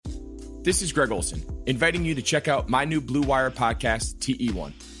This is Greg Olson, inviting you to check out my new Blue Wire podcast,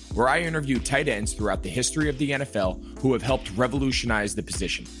 TE1, where I interview tight ends throughout the history of the NFL who have helped revolutionize the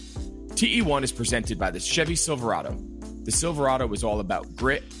position. TE1 is presented by the Chevy Silverado. The Silverado is all about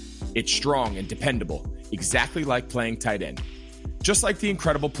grit. It's strong and dependable, exactly like playing tight end. Just like the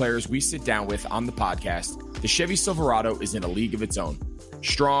incredible players we sit down with on the podcast, the Chevy Silverado is in a league of its own.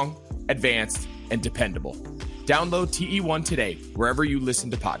 Strong, advanced, and dependable. Download TE1 today, wherever you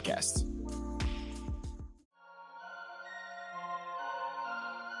listen to podcasts.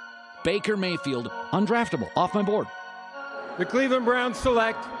 Baker Mayfield, undraftable, off my board. The Cleveland Browns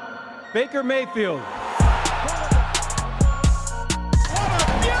select Baker Mayfield. What a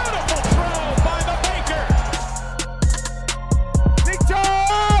beautiful throw by the Baker! Big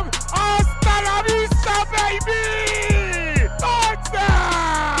Tom! Hasta la vista, baby! Touchdown!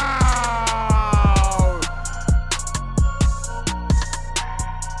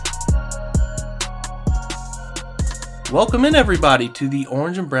 Welcome in, everybody, to the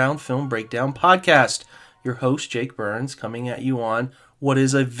Orange and Brown Film Breakdown Podcast. Your host, Jake Burns, coming at you on what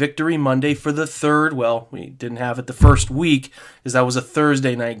is a Victory Monday for the third. Well, we didn't have it the first week, because that was a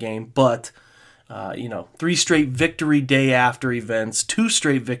Thursday night game, but, 3 straight Victory Day after events, 2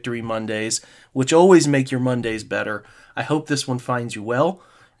 straight Victory Mondays, which always make your Mondays better. I hope this one finds you well,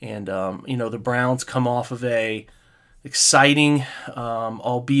 and, the Browns come off of a exciting,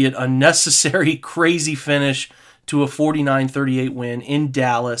 albeit unnecessary, crazy finish to a 49-38 win in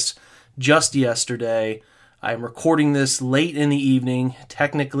Dallas just yesterday. I'm recording this late in the evening.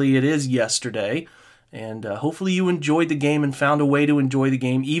 Technically, it is yesterday. And hopefully you enjoyed the game and found a way to enjoy the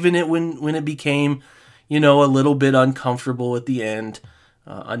game, even when it became, a little bit uncomfortable at the end,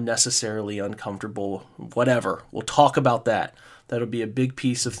 unnecessarily uncomfortable, whatever. We'll talk about that. That'll be a big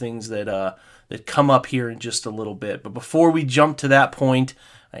piece of things that come up here in just a little bit. But before we jump to that point,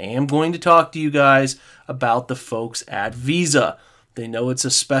 I am going to talk to you guys about the folks at Visa. They know it's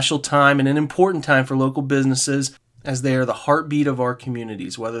a special time and an important time for local businesses, as they are the heartbeat of our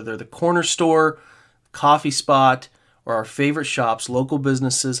communities. Whether they're the corner store, coffee spot, or our favorite shops, local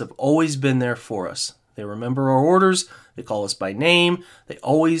businesses have always been there for us. They remember our orders, they call us by name, they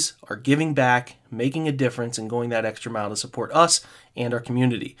always are giving back, making a difference, and going that extra mile to support us and our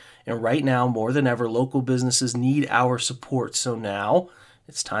community. And right now, more than ever, local businesses need our support. So now,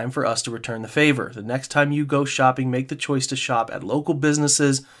 it's time for us to return the favor. The next time you go shopping, make the choice to shop at local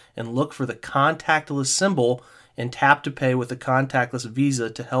businesses and look for the contactless symbol and tap to pay with a contactless Visa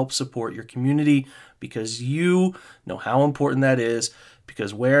to help support your community, because you know how important that is,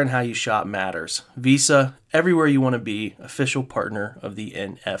 because where and how you shop matters. Visa, everywhere you want to be, official partner of the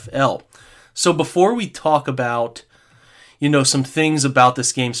NFL. So before we talk about some things about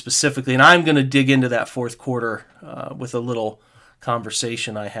this game specifically, and I'm going to dig into that fourth quarter with a little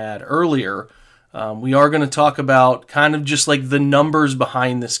conversation I had earlier. We are going to talk about kind of just like the numbers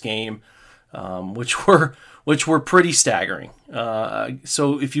behind this game, which were pretty staggering.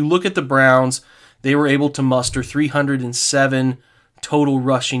 So if you look at the Browns, they were able to muster 307 total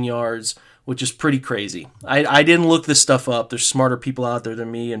rushing yards, which is pretty crazy. I didn't look this stuff up. There's smarter people out there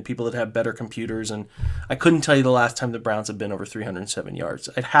than me and people that have better computers, and I couldn't tell you the last time the Browns have been over 307 yards.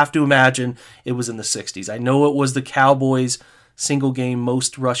 I'd have to imagine it was in the 60s. I know it was the Cowboys' single game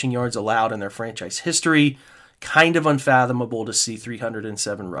most rushing yards allowed in their franchise history. Kind of unfathomable to see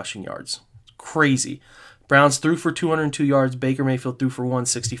 307 rushing yards. Crazy. Browns threw for 202 yards. Baker Mayfield threw for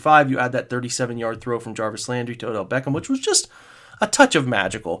 165. You add that 37-yard throw from Jarvis Landry to Odell Beckham, which was just a touch of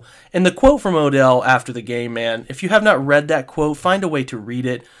magical. And the quote from Odell after the game, man, if you have not read that quote, find a way to read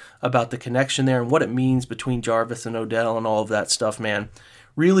it, about the connection there and what it means between Jarvis and Odell and all of that stuff, man.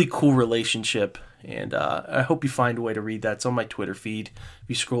 Really cool relationship. And I hope you find a way to read that. It's on my Twitter feed. If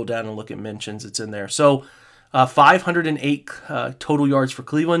you scroll down and look at mentions, it's in there. So 508 total yards for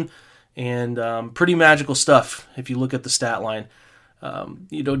Cleveland, and pretty magical stuff if you look at the stat line.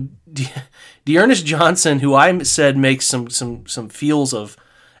 Dearness Johnson, who I said makes some feels of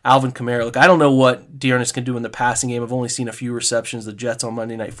Alvin Kamara. Look, I don't know what Dearness can do in the passing game. I've only seen a few receptions. The Jets on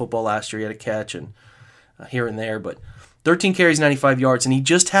Monday Night Football last year, he had a catch and here and there, but 13 carries, 95 yards, and he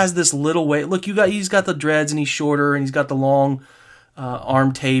just has this little way. Look, he's got the dreads, and he's shorter, and he's got the long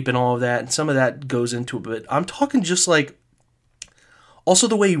arm tape and all of that, and some of that goes into it. But I'm talking just like also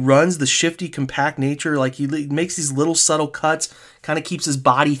the way he runs, the shifty, compact nature. Like he makes these little subtle cuts, kind of keeps his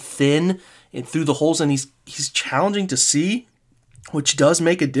body thin and through the holes, and he's challenging to see, which does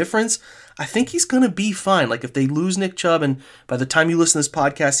make a difference. I think he's going to be fine. Like if they lose Nick Chubb, and by the time you listen to this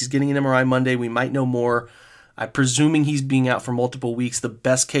podcast, he's getting an MRI Monday, we might know more. I'm presuming he's being out for multiple weeks. The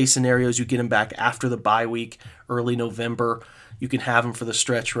best case scenario is you get him back after the bye week, early November. You can have him for the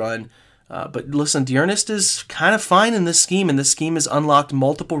stretch run. But listen, D'Ernest is kind of fine in this scheme, and this scheme has unlocked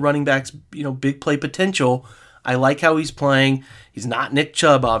multiple running backs, big play potential. I like how he's playing. He's not Nick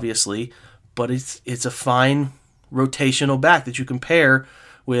Chubb, obviously, but it's a fine rotational back that you can pair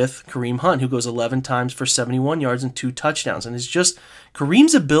with Kareem Hunt, who goes 11 times for 71 yards and 2 touchdowns. And it's just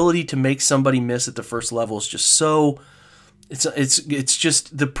Kareem's ability to make somebody miss at the first level is just so... It's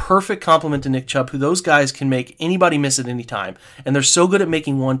just the perfect complement to Nick Chubb, who those guys can make anybody miss at any time. And they're so good at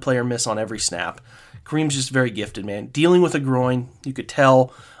making one player miss on every snap. Kareem's just very gifted, man. Dealing with a groin, you could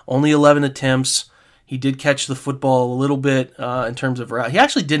tell, only 11 attempts. He did catch the football a little bit in terms of route. He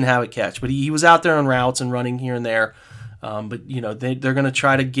actually didn't have a catch, but he was out there on routes and running here and there. But they're going to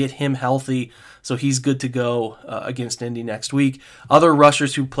try to get him healthy, so he's good to go against Indy next week. Other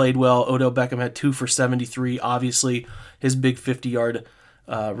rushers who played well, Odell Beckham had 2 for 73. Obviously, his big 50-yard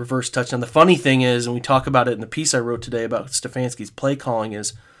reverse touchdown. The funny thing is, and we talk about it in the piece I wrote today about Stefanski's play calling,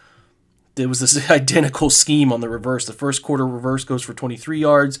 is there was this identical scheme on the reverse. The first quarter reverse goes for 23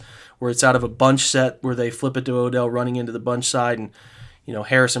 yards, where it's out of a bunch set where they flip it to Odell running into the bunch side, and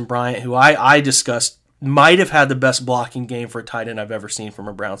Harrison Bryant, who I discussed, might have had the best blocking game for a tight end I've ever seen from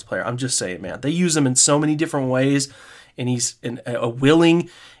a Browns player. I'm just saying, man. They use him in so many different ways, and he's a willing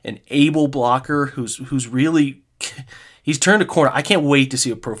and able blocker who's really... He's turned a corner. I can't wait to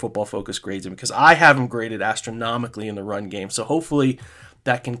see what Pro Football Focus grades him, because I have him graded astronomically in the run game. So hopefully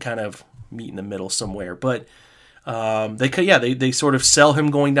that can kind of meet in the middle somewhere. But they sort of sell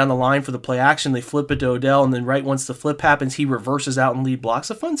him going down the line for the play action. They flip it to Odell, and then right once the flip happens, he reverses out and lead blocks.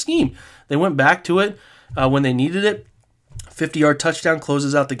 A fun scheme. They went back to it when they needed it. 50-yard touchdown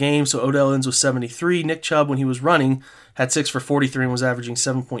closes out the game, so Odell ends with 73. Nick Chubb, when he was running, had 6 for 43 and was averaging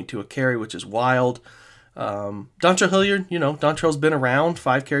 7.2 a carry, which is wild. Dontrell Hilliard, Dontrell's been around,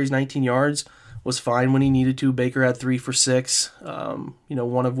 5 carries, 19 yards, was fine when he needed to. Baker had 3 for 6,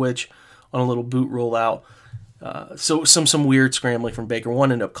 one of which on a little boot rollout. So some weird scrambling from Baker.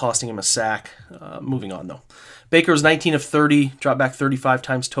 One ended up costing him a sack. Moving on, though. Baker was 19 of 30, dropped back 35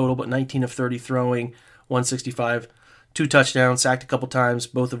 times total, but 19 of 30 throwing, 165, 2 touchdowns, sacked a couple times,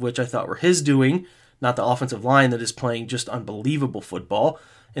 both of which I thought were his doing, not the offensive line that is playing just unbelievable football.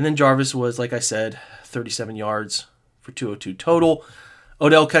 And then Jarvis was, like I said, 37 yards for 202 total.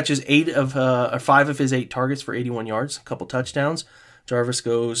 Odell catches 5 of his 8 targets for 81 yards, a couple touchdowns. Jarvis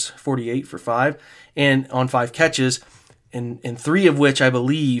goes 48 for 5, and on 5 catches, and 3 of which I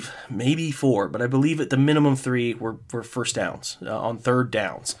believe, maybe 4, but I believe at the minimum 3 were first downs, on third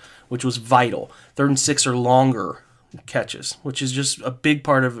downs, which was vital. 3rd and 6 or longer catches, which is just a big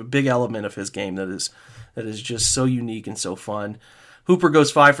element of his game that is just so unique and so fun. Hooper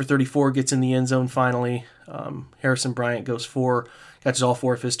goes 5 for 34, gets in the end zone finally. Harrison Bryant goes 4, catches all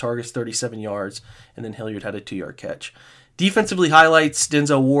 4 of his targets, 37 yards, and then Hilliard had a 2-yard catch. Defensively highlights,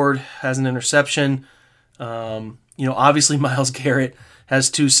 Denzel Ward has an interception. Obviously Myles Garrett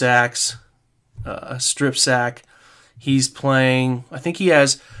has 2 sacks, a strip sack. He's playing, I think he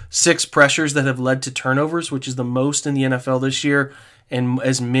has 6 pressures that have led to turnovers, which is the most in the NFL this year, and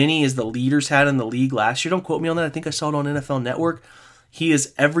as many as the leaders had in the league last year. Don't quote me on that. I think I saw it on NFL Network. He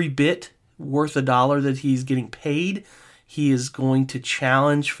is every bit worth $1 that he's getting paid. He is going to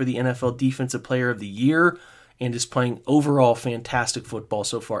challenge for the NFL Defensive Player of the Year and is playing overall fantastic football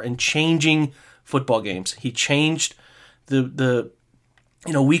so far and changing football games. He changed the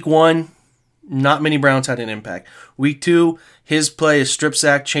week 1, not many Browns had an impact. Week 2, his play, his strip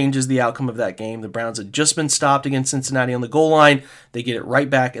sack, changes the outcome of that game. The Browns had just been stopped against Cincinnati on the goal line. They get it right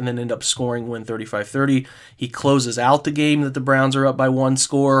back and then end up scoring, win 35-30. He closes out the game that the Browns are up by 1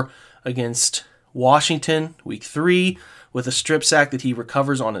 score against Washington, week 3, with a strip sack that he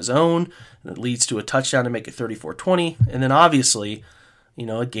recovers on his own, and it leads to a touchdown to make it 34-20. And then obviously,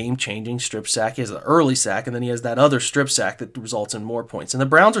 a game-changing strip sack. He has an early sack, and then he has that other strip sack that results in more points. And the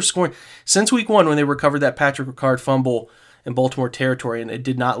Browns are scoring since week 1 when they recovered that Patrick Ricard fumble in Baltimore territory, and it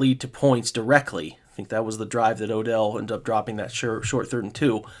did not lead to points directly. I think that was the drive that Odell ended up dropping that short 3rd and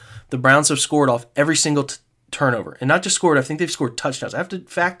 2. The Browns have scored off every single turnover, and not just scored. I think they've scored touchdowns. I have to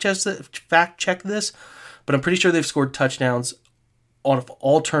fact check this, but I'm pretty sure they've scored touchdowns on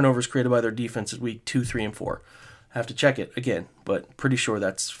all turnovers created by their defense in week 2, 3, and 4. I have to check it again, but pretty sure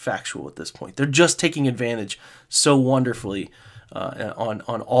that's factual at this point. They're just taking advantage so wonderfully on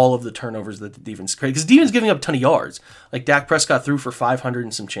all of the turnovers that the defense created. Because the defense is giving up a ton of yards. Like Dak Prescott threw for 500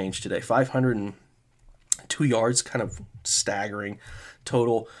 and some change today. 502 yards, kind of staggering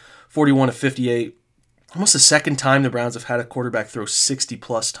total. 41 of 58. Almost the second time the Browns have had a quarterback throw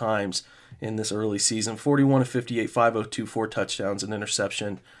 60-plus times in this early season. 41 of 58, 502, 4 touchdowns, an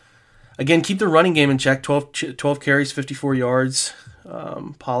interception. Again, keep the running game in check. 12 carries, 54 yards.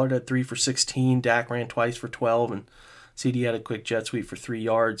 Pollard had 3 for 16. Dak ran twice for 12, and CD had a quick jet sweep for 3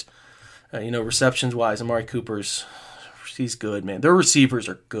 yards. Receptions-wise, Amari Cooper's, he's good, man. Their receivers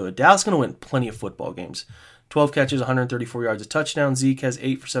are good. Dallas is going to win plenty of football games. 12 catches, 134 yards, a touchdown. Zeke has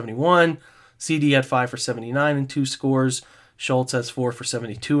 8 for 71. CD had 5 for 79 and 2 scores. Schultz has 4 for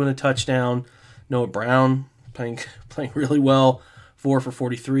 72 and a touchdown. Noah Brown playing really well, 4 for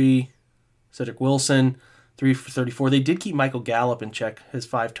 43. Cedric Wilson, 3 for 34. They did keep Michael Gallup in check. His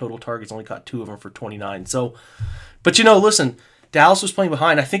 5 total targets, only caught 2 of them for 29. So, but listen, Dallas was playing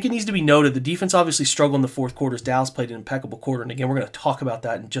behind. I think it needs to be noted, the defense obviously struggled in the fourth quarter. Dallas played an impeccable quarter, and again, we're going to talk about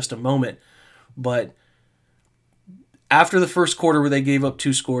that in just a moment. But after the first quarter where they gave up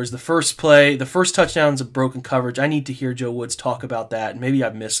 2 scores, the first touchdown's a broken coverage. I need to hear Joe Woods talk about that. Maybe I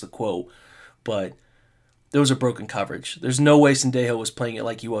missed the quote, but there was a broken coverage. There's no way Sendejo was playing it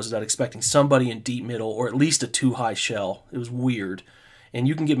like he was without expecting somebody in deep middle or at least a too high shell. It was weird. And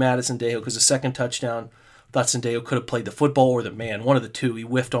you can get mad at Sendejo because the second touchdown, thought Sendejo could have played the football or the man, one of the two. He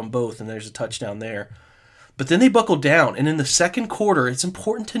whiffed on both, and there's a touchdown there. But then they buckled down, and in the second quarter, it's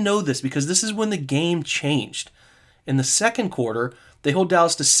important to know this because this is when the game changed. In the second quarter, they hold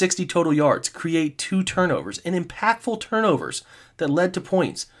Dallas to 60 total yards, create 2 turnovers, and impactful turnovers that led to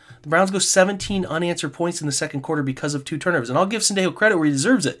points. The Browns go 17 unanswered points in the second quarter because of 2 turnovers. And I'll give Sendejo credit where he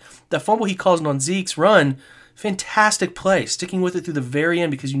deserves it. That fumble he caused on Zeke's run, fantastic play, sticking with it through the very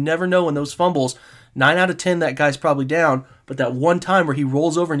end because you never know when those fumbles, 9 out of 10, that guy's probably down. But that one time where he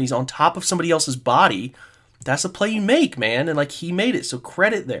rolls over and he's on top of somebody else's body, that's a play you make, man. And he made it. So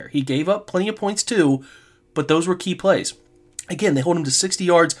credit there. He gave up plenty of points too, but those were key plays. Again, they hold him to 60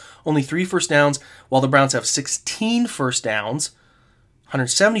 yards, only 3 first downs, while the Browns have 16 first downs,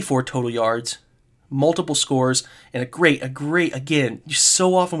 174 total yards, multiple scores, and a great, again,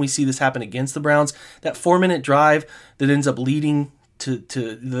 so often we see this happen against the Browns, that 4-minute drive that ends up leading to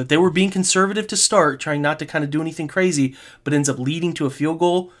that they were being conservative to start, trying not to kind of do anything crazy, but ends up leading to a field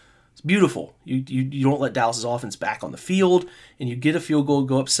goal. It's beautiful. You don't let Dallas' offense back on the field, and you get a field goal,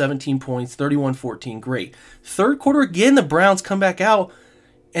 go up 17 points, 31-14, great. Third quarter, again, the Browns come back out,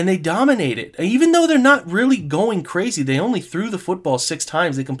 and they dominate it. Even though they're not really going crazy, they only threw the football 6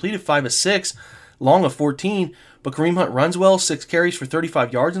 times. They completed 5 of 6, long of 14, but Kareem Hunt runs well, 6 carries for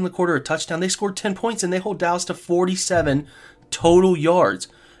 35 yards in the quarter, a touchdown. They scored 10 points, and they hold Dallas to 47 total yards.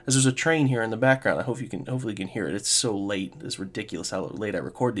 As there's a train here in the background. Hopefully you can hear it. It's so late. It's ridiculous how late I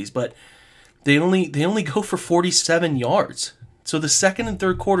record these. But they only go for 47 yards. So the second and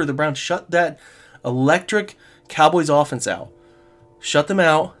third quarter, the Browns shut that electric Cowboys offense out. Shut them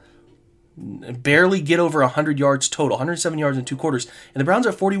out. Barely get over 100 yards total. 107 yards in 2 quarters. And the Browns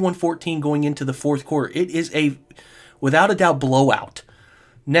are 41-14 going into the fourth quarter. It is a, without a doubt, blowout.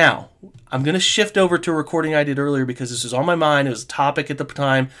 Now, I'm going to shift over to a recording I did earlier because this was on my mind. It was a topic at the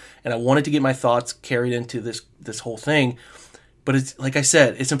time, and I wanted to get my thoughts carried into this whole thing. But it's like I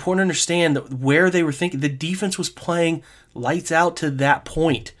said, it's important to understand that where they were thinking. The defense was playing lights out to that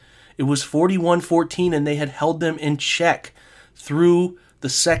point. It was 41-14, and they had held them in check through the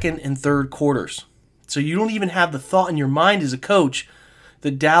second and third quarters. So you don't even have the thought in your mind as a coach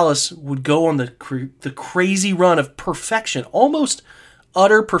that Dallas would go on the crazy run of perfection, almost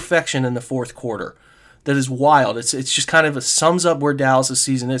utter perfection in the fourth quarter. That is wild. It's just kind of sums up where Dallas'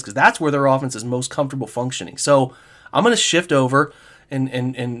 season is because that's where their offense is most comfortable functioning. So I'm going to shift over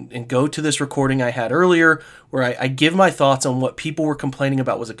and go to this recording I had earlier where I give my thoughts on what people were complaining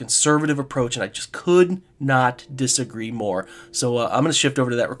about was a conservative approach, and I just could not disagree more. So I'm going to shift over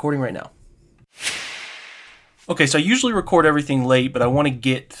to that recording right now. Okay, so I usually record everything late, but I want to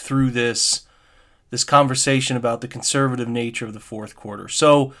get through this conversation about the conservative nature of the fourth quarter.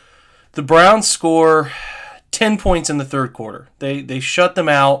 So the Browns score 10 points in the third quarter. They shut them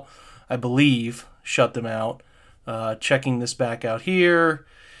out, I believe, checking this back out here.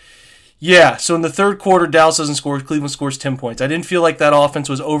 Yeah, so in the third quarter, Dallas doesn't score. Cleveland scores 10 points. I didn't feel like that offense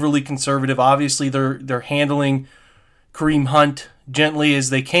was overly conservative. Obviously, they're handling Kareem Hunt gently as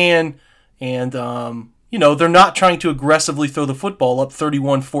they can, and they're not trying to aggressively throw the football up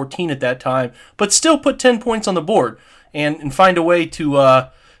 31-14 at that time, but still put 10 points on the board and find a way to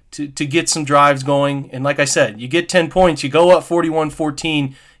get some drives going. And like I said, you get 10 points, you go up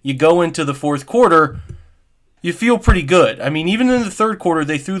 41-14, you go into the fourth quarter, you feel pretty good. I mean, even in the third quarter,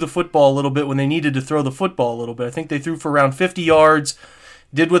 they threw the football a little bit when they needed to throw the football a little bit. I think they threw for around 50 yards,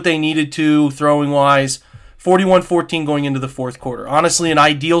 did what they needed to throwing-wise. 41-14 going into the fourth quarter. Honestly, an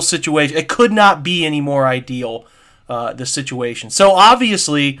ideal situation. It could not be any more ideal, the situation. So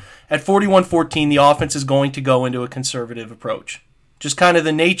obviously, at 41-14, the offense is going to go into a conservative approach. Just kind of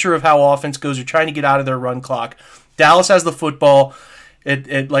the nature of how offense goes. You're trying to get out of their run clock. Dallas has the football.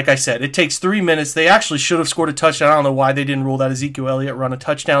 Like I said, it takes 3 minutes. They actually should have scored a touchdown. I don't know why they didn't rule that Ezekiel Elliott run a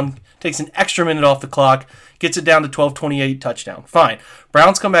touchdown. Takes an extra minute off the clock. Gets it down to 12-28 touchdown. Fine.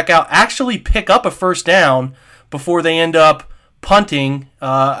 Browns come back out. Actually pick up a first down before they end up punting.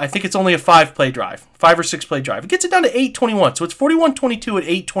 I think it's only a 5-play drive. 5 or 6 play drive. It gets it down to 8-21. So it's 41-22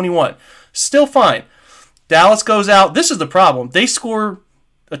 at 8-21. Still fine. Dallas goes out. This is the problem. They score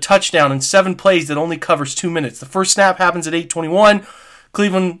a touchdown in 7 plays that only covers 2 minutes. The first snap happens at 8:21.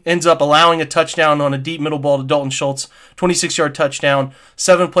 Cleveland ends up allowing a touchdown on a deep middle ball to Dalton Schultz. 26-yard touchdown.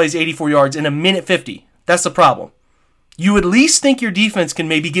 7 plays, 84 yards in a minute 50. That's the problem. You at least think your defense can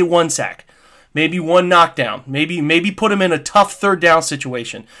maybe get 1 sack. Maybe 1 knockdown. Maybe put them in a tough third down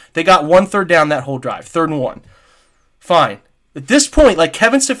situation. They got 1 third down that whole drive. 3rd and 1. Fine. At this point, like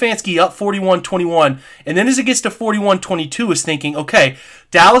Kevin Stefanski up 41-21, and then as it gets to 41-22 is thinking, okay,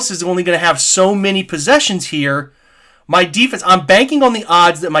 Dallas is only going to have so many possessions here. My defense, I'm banking on the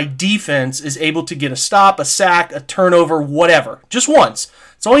odds that my defense is able to get a stop, a sack, a turnover, whatever. Just once.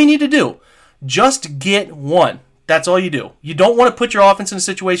 That's all you need to do. Just get 1. That's all you do. You don't want to put your offense in a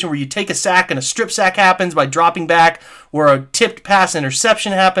situation where you take a sack and a strip sack happens by dropping back, or a tipped pass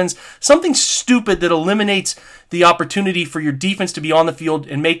interception happens. Something stupid that eliminates the opportunity for your defense to be on the field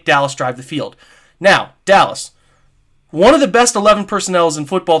and make Dallas drive the field. Now, Dallas, one of the best 11 personnels in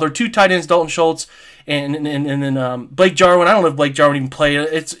football. There are 2 tight ends, Dalton Schultz and then Blake Jarwin. I don't know if Blake Jarwin even played.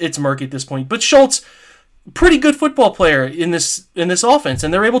 It's murky at this point. But Schultz, pretty good football player in this offense,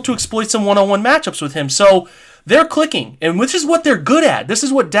 and they're able to exploit some one-on-one matchups with him. So they're clicking, and which is what they're good at. This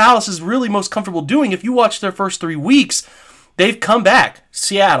is what Dallas is really most comfortable doing. If you watch their first 3 weeks, they've come back.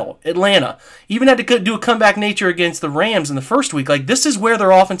 Seattle, Atlanta, even had to do a comeback nature against the Rams in the first week. Like, this is where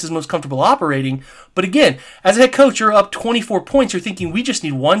their offense is most comfortable operating. But again, as a head coach, you're up 24 points. You're thinking, we just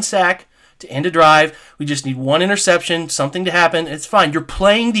need 1 sack to end a drive. We just need 1 interception, something to happen. It's fine. You're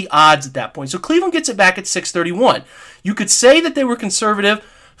playing the odds at that point. So Cleveland gets it back at 6:31. You could say that they were conservative.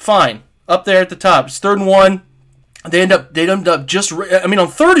 Fine. Up there at the top. It's 3rd and 1. They end up just, on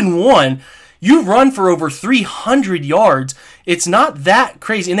 3rd and 1, you run for over 300 yards. It's not that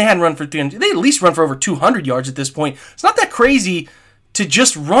crazy. And they hadn't run for 300. They at least run for over 200 yards at this point. It's not that crazy to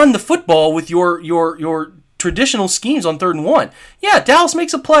just run the football with your traditional schemes on 3rd and 1. Yeah, Dallas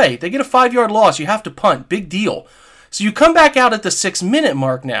makes a play. They get a 5-yard loss. You have to punt. Big deal. So you come back out at the 6-minute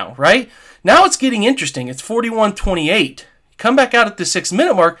mark now, right? Now it's getting interesting. It's 41-28. Come back out at the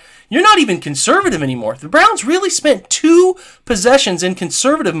 6-minute mark, you're not even conservative anymore. The Browns really spent 2 possessions in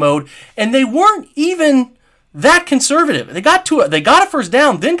conservative mode, and they weren't even that conservative. They got a first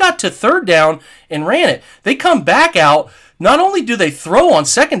down, then got to 3rd down and ran it. They come back out. Not only do they throw on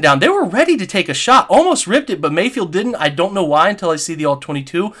 2nd down, they were ready to take a shot. Almost ripped it, but Mayfield didn't. I don't know why until I see the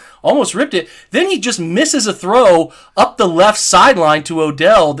all-22. Almost ripped it. Then he just misses a throw up the left sideline to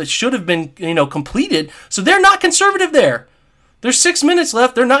Odell that should have been, completed. So they're not conservative there. There's 6 minutes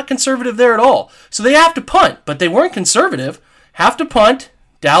left. They're not conservative there at all. So they have to punt, but they weren't conservative. Have to punt.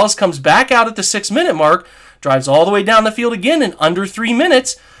 Dallas comes back out at the 6-minute mark, drives all the way down the field again in under 3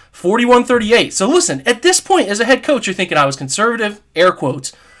 minutes, 41-38. So listen, at this point as a head coach, you're thinking I was conservative, air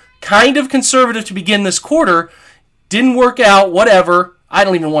quotes, kind of conservative to begin this quarter. Didn't work out, whatever. I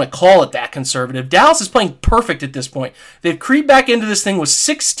don't even want to call it that conservative. Dallas is playing perfect at this point. They've creeped back into this thing with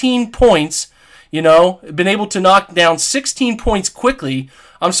 16 points. Been able to knock down 16 points quickly.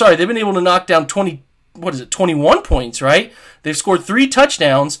 I'm sorry, they've been able to knock down 21 points, right? They've scored 3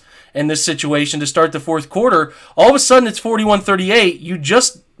 touchdowns in this situation to start the 4th quarter. All of a sudden, it's 41-38. You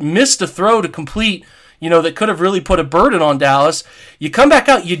just missed a throw to complete, that could have really put a burden on Dallas. You come back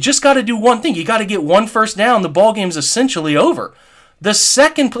out, you just got to do one thing. You got to get 1 first down. The ball game's essentially over. The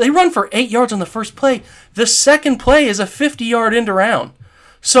second play, they run for 8 yards on the first play. The second play is a 50-yard end around.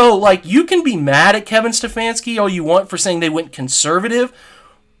 So, you can be mad at Kevin Stefanski all you want for saying they went conservative,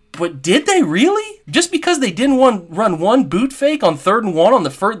 but did they really? Just because they didn't run 1 boot fake on 3rd and 1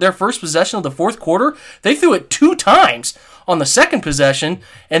 on their first possession of the 4th quarter, they threw it 2 times on the 2nd possession,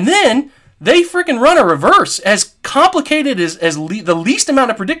 and then they freaking run a reverse as complicated as the least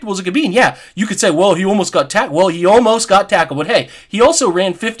amount of predictable as it could be. And yeah, you could say, well, he almost got tackled. Well, he almost got tackled. But hey, he also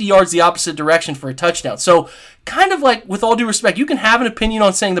ran 50 yards the opposite direction for a touchdown. So kind of with all due respect, you can have an opinion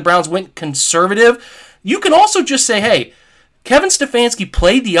on saying the Browns went conservative. You can also just say, hey, Kevin Stefanski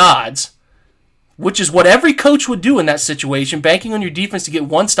played the odds, which is what every coach would do in that situation, banking on your defense to get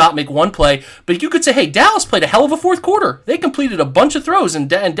 1 stop, make 1 play. But you could say, hey, Dallas played a hell of a 4th quarter. They completed a bunch of throws, and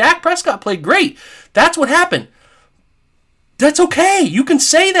Dak Prescott played great. That's what happened. That's okay. You can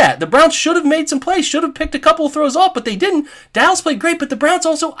say that. The Browns should have made some plays, should have picked a couple of throws off, but they didn't. Dallas played great, but the Browns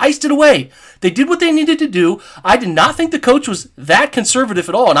also iced it away. They did what they needed to do. I did not think the coach was that conservative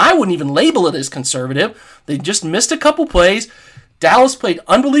at all, and I wouldn't even label it as conservative. They just missed a couple plays. Dallas played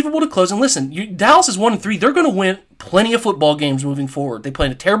unbelievable to close. And listen, Dallas is 1-3. They're going to win plenty of football games moving forward. They play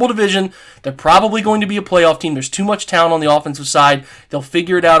in a terrible division. They're probably going to be a playoff team. There's too much talent on the offensive side. They'll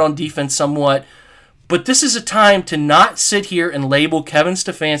figure it out on defense somewhat. But this is a time to not sit here and label Kevin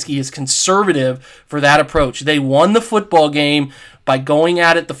Stefanski as conservative for that approach. They won the football game by going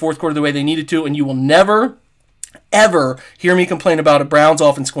at it the fourth quarter the way they needed to, and you will never, ever hear me complain about a Browns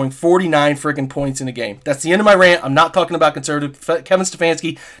offense scoring 49 freaking points in a game. That's the end of my rant. I'm not talking about conservative. Kevin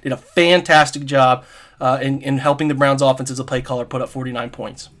Stefanski did a fantastic job in helping the Browns offense as a play caller put up 49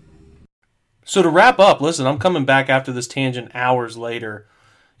 points. So to wrap up, listen, I'm coming back after this tangent hours later.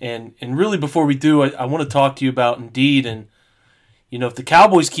 And really, before we do, I want to talk to you about Indeed. And, if the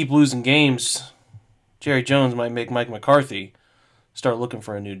Cowboys keep losing games, Jerry Jones might make Mike McCarthy start looking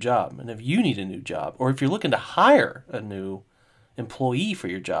for a new job. And if you need a new job, or if you're looking to hire a new employee for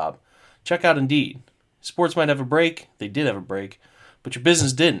your job, check out Indeed. Sports might have a break. They did have a break. But your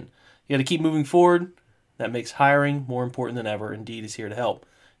business didn't. You got to keep moving forward. That makes hiring more important than ever. Indeed is here to help.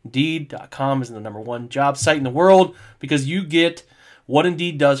 Indeed.com is the #1 job site in the world because you get what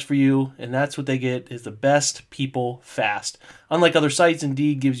Indeed does for you, and that's what they get is the best people fast. Unlike other sites,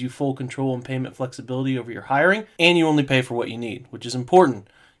 Indeed gives you full control and payment flexibility over your hiring, and you only pay for what you need, which is important.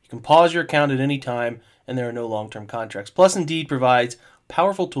 You can pause your account at any time, and there are no long-term contracts. Plus, Indeed provides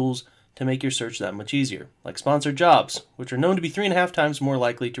powerful tools to make your search that much easier, like sponsored jobs, which are known to be 3.5 times more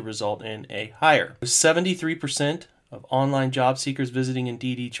likely to result in a hire. With 73% of online job seekers visiting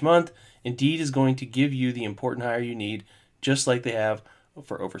Indeed each month, Indeed is going to give you the important hire you need, just like they have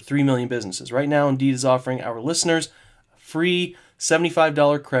for over 3 million businesses. Right now, Indeed is offering our listeners a free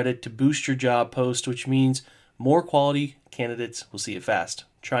 $75 credit to boost your job post, which means more quality candidates will see it fast.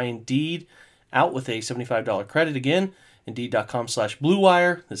 Try Indeed out with a $75 credit again,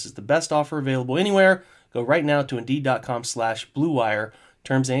 Indeed.com/BlueWire. This is the best offer available anywhere. Go right now to Indeed.com/BlueWire.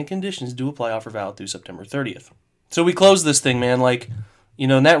 Terms and conditions do apply. Offer valid through September 30th. So we close this thing, man.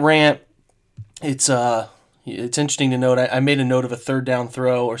 In that rant, it's interesting to note, I made a note of a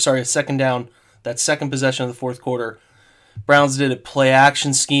a second down, that second possession of the fourth quarter. Browns did a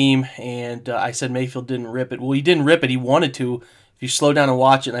play-action scheme, and I said Mayfield didn't rip it. Well, he didn't rip it. He wanted to. If you slow down and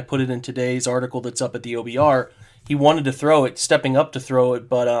watch it, and I put it in today's article that's up at the OBR, he wanted to throw it, stepping up to throw it,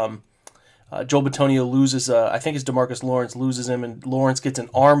 but Joel Bitonio loses, I think it's DeMarcus Lawrence, loses him, and Lawrence gets an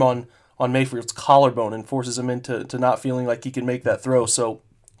arm on Mayfield's collarbone and forces him into not feeling like he can make that throw, so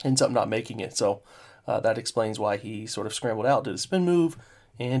ends up not making it. So that explains why he sort of scrambled out, did a spin move,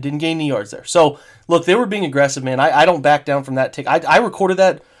 and didn't gain any yards there. So, look, they were being aggressive, man. I don't back down from that take. I recorded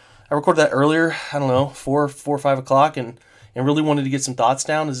that earlier, 4 or 5 o'clock, and really wanted to get some thoughts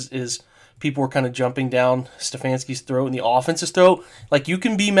down as people were kind of jumping down Stefanski's throat and the offense's throat. Like, you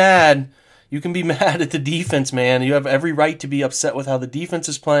can be mad at the defense, man. You have every right to be upset with how the defense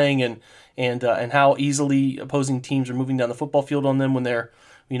is playing and how easily opposing teams are moving down the football field on them when they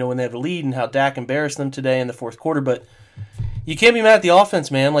have a lead, and how Dak embarrassed them today in the fourth quarter. But you can't be mad at the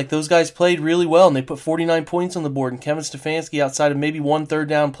offense, man. Like, those guys played really well, and they put 49 points on the board. And Kevin Stefanski, outside of maybe one third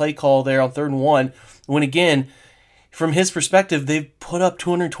down play call there on 3rd and 1, when again, from his perspective, they've put up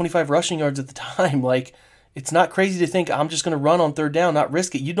 225 rushing yards at the time. Like, it's not crazy to think I'm just going to run on 3rd down, not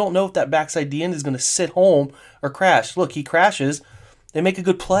risk it. You don't know if that backside DN is going to sit home or crash. Look, he crashes. They make a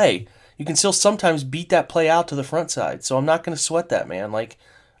good play. You can still sometimes beat that play out to the front side. So I'm not going to sweat that, man. Like,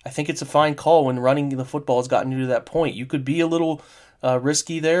 I think it's a fine call when running the football has gotten you to that point. You could be a little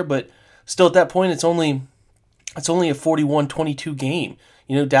risky there, but still at that point, it's only a 41-22 game.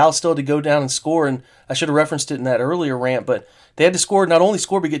 Dallas still had to go down and score, and I should have referenced it in that earlier rant, but they had to not only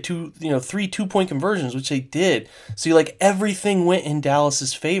score, but get 3 2-point conversions, which they did. So everything went in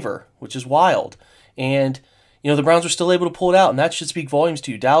Dallas's favor, which is wild. And the Browns were still able to pull it out, and that should speak volumes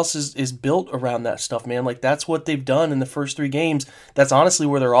to you. Dallas is built around that stuff, man. Like, that's what they've done in the first 3 games. That's honestly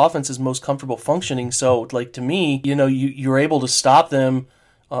where their offense is most comfortable functioning. So, like, to me, you're able to stop them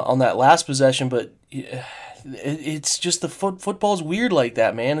on that last possession, but it's just the football's weird like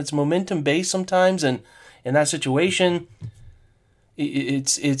that, man. It's momentum-based sometimes, and in that situation,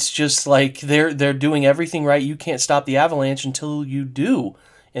 it's just like they're doing everything right. You can't stop the avalanche until you do,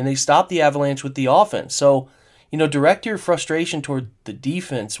 and they stopped the avalanche with the offense. So, direct your frustration toward the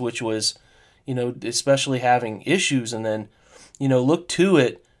defense, which was, especially having issues, and then, look to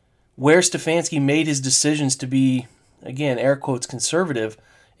it where Stefanski made his decisions to be, again, air quotes, conservative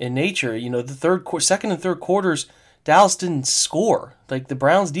in nature. The second and third quarters, Dallas didn't score. Like, the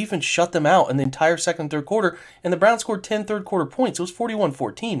Browns defense shut them out in the entire second and third quarter, and the Browns scored 10 third quarter points. It was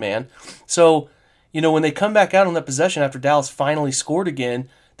 41-14, man. So, when they come back out on that possession after Dallas finally scored again,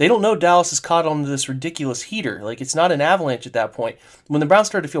 they don't know Dallas is caught on this ridiculous heater. Like, it's not an avalanche at that point. When the Browns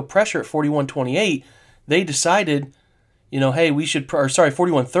started to feel pressure at 41-28, they decided, hey,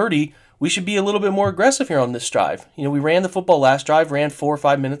 41-30, we should be a little bit more aggressive here on this drive. We ran the football last drive, ran 4 or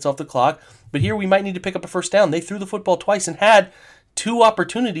 5 minutes off the clock, but here we might need to pick up a first down. They threw the football twice and had 2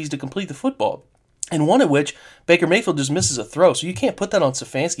 opportunities to complete the football, and one of which Baker Mayfield just misses a throw. So you can't put that on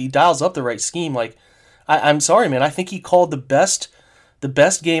Stefanski. He dials up the right scheme. Like, I'm sorry, man. I think he called the best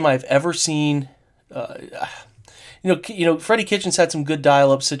game I've ever seen. Freddie Kitchens had some good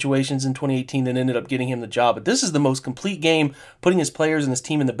dial-up situations in 2018 that ended up getting him the job. But this is the most complete game, putting his players and his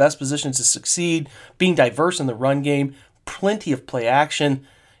team in the best positions to succeed, being diverse in the run game, plenty of play action.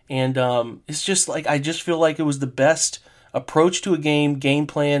 And it's just like, I just feel like it was the best approach to a game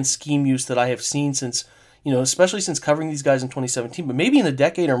plan, scheme use that I have seen since, especially since covering these guys in 2017, but maybe in a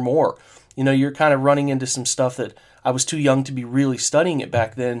decade or more. You're kind of running into some stuff that I was too young to be really studying it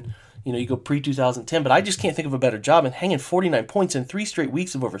back then. You go pre-2010, but I just can't think of a better job. And hanging 49 points in 3 straight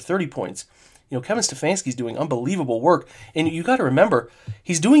weeks of over 30 points. Kevin Stefanski's doing unbelievable work. And you got to remember,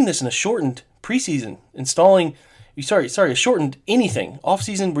 he's doing this in a shortened preseason, a shortened anything.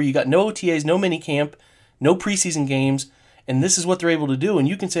 Off-season where you got no OTAs, no minicamp, no preseason games, and this is what they're able to do. And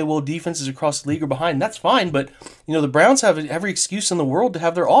you can say, well, defenses across the league are behind. That's fine, but the Browns have every excuse in the world to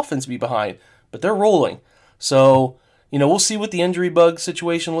have their offense be behind, but they're rolling. So, we'll see what the injury bug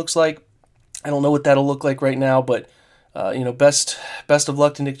situation looks like. I don't know what that'll look like right now, but best of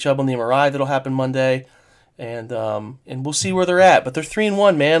luck to Nick Chubb on the MRI that'll happen Monday, and we'll see where they're at. But they're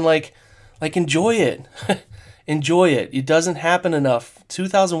 3-1, man. Like enjoy it, enjoy it. It doesn't happen enough.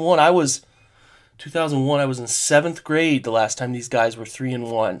 2001, I was in 7th grade the last time these guys were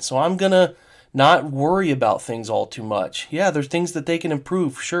 3-1. So I'm gonna not worry about things all too much. Yeah, there's things that they can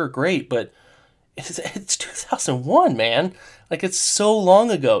improve. Sure, great, but it's 2001, man. Like, it's so long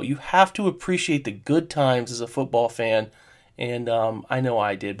ago. You have to appreciate the good times as a football fan, and I know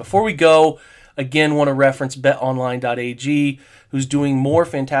I did. Before we go, again, want to reference betonline.ag, who's doing more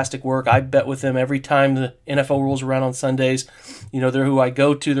fantastic work. I bet with them every time the NFL rolls around on Sundays. They're who I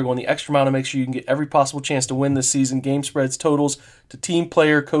go to. They're going the extra mile to make sure you can get every possible chance to win this season. Game spreads, totals, to team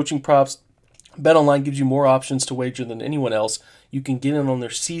player, coaching props. BetOnline gives you more options to wager than anyone else. You can get in on their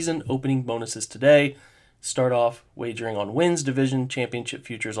season opening bonuses today. Start off wagering on wins, division, championship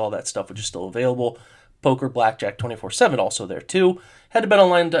futures, all that stuff, which is still available. Poker, blackjack, 24/7 also there too. Head to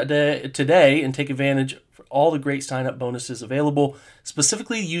BetOnline today and take advantage of all the great sign-up bonuses available,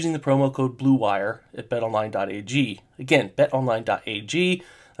 specifically using the promo code BlueWire at betonline.ag. Again, betonline.ag.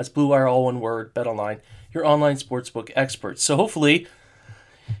 That's BlueWire, all one word, BetOnline, your online sportsbook experts. So hopefully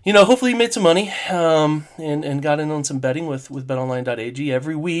you made some money and got in on some betting with betonline.ag.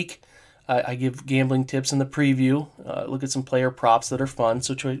 Every week, I give gambling tips in the preview. Look at some player props that are fun,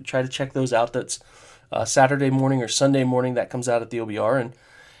 so try to check those out. That's Saturday morning or Sunday morning. That comes out at the OBR.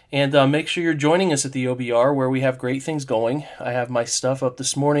 And make sure you're joining us at the OBR, where we have great things going. I have my stuff up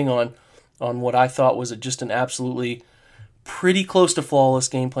this morning on what I thought was just an absolutely pretty close to flawless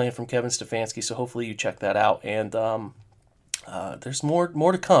game plan from Kevin Stefanski, so hopefully you check that out. And there's more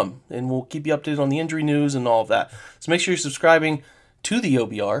to come, and we'll keep you updated on the injury news and all of that. So make sure you're subscribing to the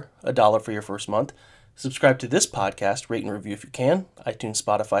OBR, $1 for your first month. Subscribe to this podcast, rate and review if you can, iTunes,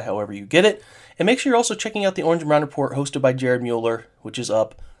 Spotify, however you get it. And make sure you're also checking out the Orange and Brown Report hosted by Jared Mueller, which is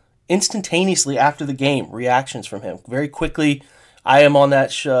up instantaneously after the game. Reactions from him very quickly. I am on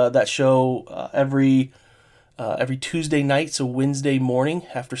that show every Tuesday night, so Wednesday morning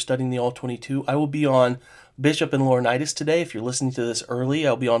after studying the All-22. I will be on Bishop and Laurinaitis today. If you're listening to this early,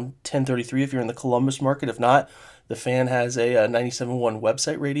 I'll be on 10:33 if you're in the Columbus market. If not, the Fan has a 97.1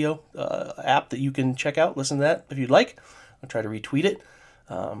 website radio app that you can check out. Listen to that if you'd like. I'll try to retweet it.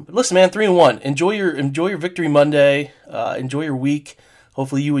 But listen, man, 3-1. Enjoy your Victory Monday. Enjoy your week.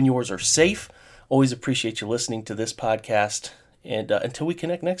 Hopefully you and yours are safe. Always appreciate you listening to this podcast. And until we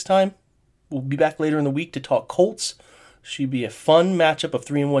connect next time, we'll be back later in the week to talk Colts. Should be a fun matchup of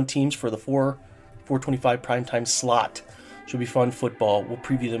 3-1 teams for the 4:25 primetime slot. Should be fun football. We'll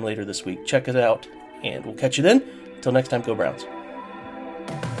preview them later this week. Check it out, and we'll catch you then. Until next time, go Browns.